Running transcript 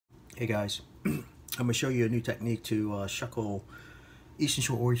Hey guys, I'm going to show you a new technique to shuckle Eastern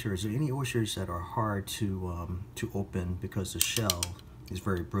Shore oysters. There are any oysters that are hard to open because the shell is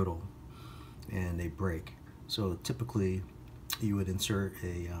very brittle and they break. So typically you would insert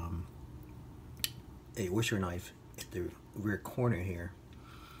a oyster knife at the rear corner here,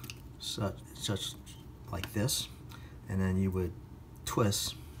 such like this, and then you would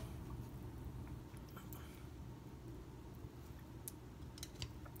twist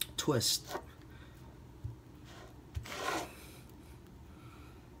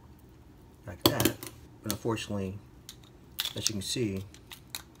like that, but unfortunately, as you can see,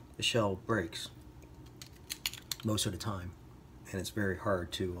 the shell breaks most of the time, and it's very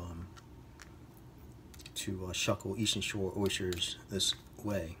hard to shuckle Eastern Shore oysters this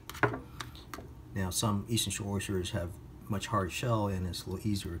way. Now, some Eastern Shore oysters have much harder shell, and it's a little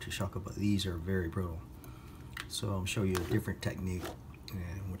easier to shuckle, but these are very brittle. So I'll show you a different technique.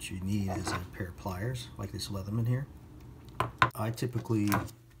 And what you need is a pair of pliers, like this Leatherman here. I typically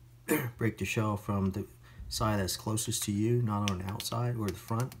break the shell from the side that's closest to you, not on the outside or the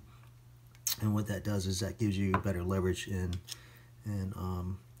front. And what that does is that gives you better leverage in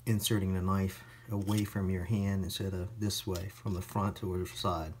inserting the knife away from your hand instead of this way, from the front or the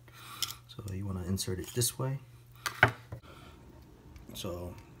side. So you want to insert it this way.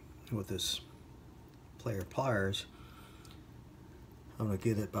 So with this pair of pliers, I'm going to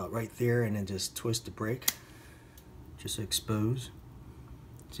get it about right there and then just twist the break, just to expose.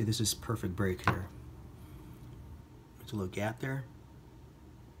 See, this is perfect break here. There's a little gap there.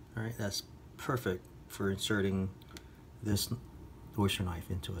 Alright, that's perfect for inserting this oyster knife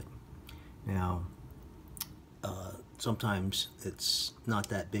into it. Now, sometimes it's not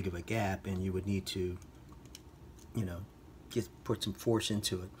that big of a gap and you would need to, put some force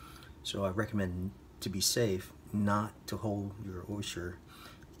into it. So I recommend, to be safe, not to hold your oyster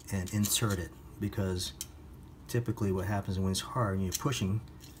and insert it, because typically what happens when it's hard and you're pushing,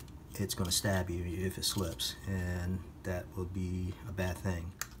 it's going to stab you if it slips, and that will be a bad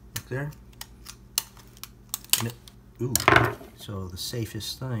thing. Look there. Ooh. So the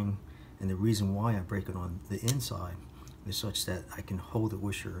safest thing, and the reason why I break it on the inside, is such that I can hold the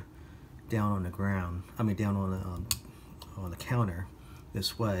oyster down on the ground. I mean, down on the counter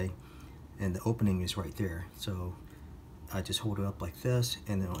this way, and the opening is right there. So I just hold it up like this,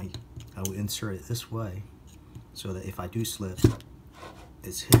 and then I will insert it this way, so that if I do slip,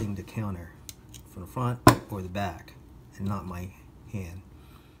 it's hitting the counter from the front or the back and not my hand.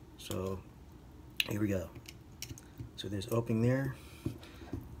 So here we go. So there's opening there.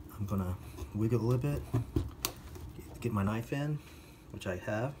 I'm gonna wiggle a little bit, get my knife in, which I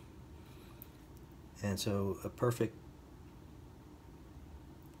have, and so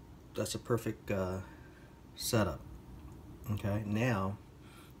that's a perfect setup. Okay, now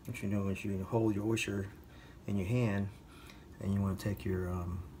what you do is you hold your oyster in your hand, and you want to take your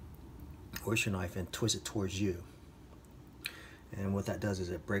oyster knife and twist it towards you. And what that does is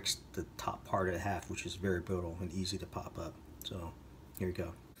it breaks the top part of the half, which is very brittle and easy to pop up. So here you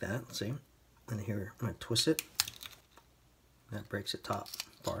go. That, see, and here I'm going to twist it. That breaks the top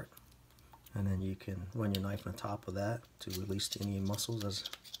part, and then you can run your knife on top of that to release any muscles that's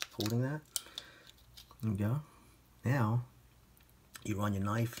holding that. There you go. Now you run your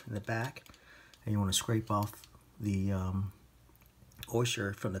knife in the back, and you want to scrape off the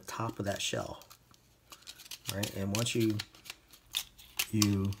oyster from the top of that shell. Right, and once you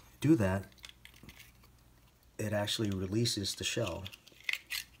do that, it actually releases the shell,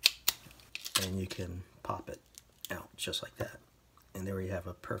 and you can pop it out just like that. And there you have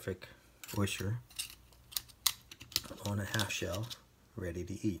a perfect oyster on a half shell, ready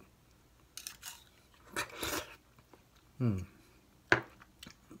to eat.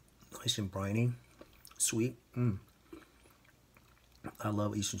 Nice and briny, sweet. I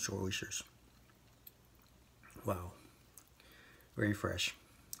love Eastern Shore oysters. Wow, very fresh.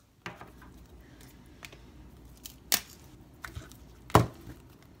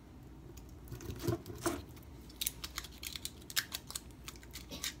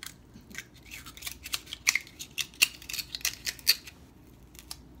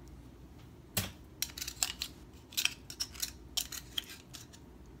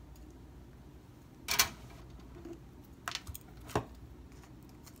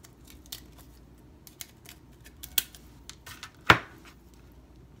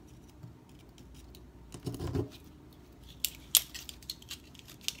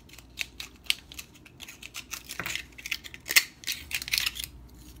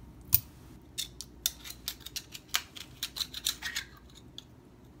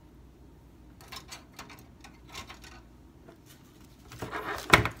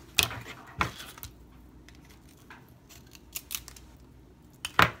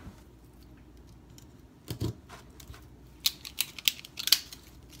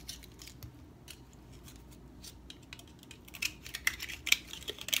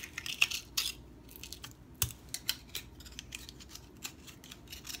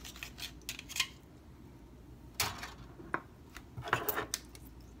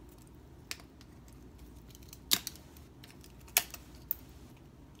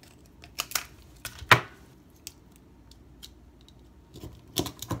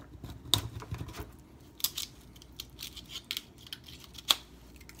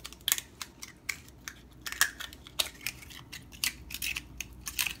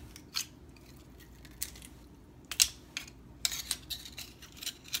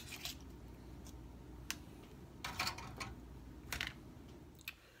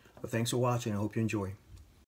 thanks for watching. I hope you enjoy.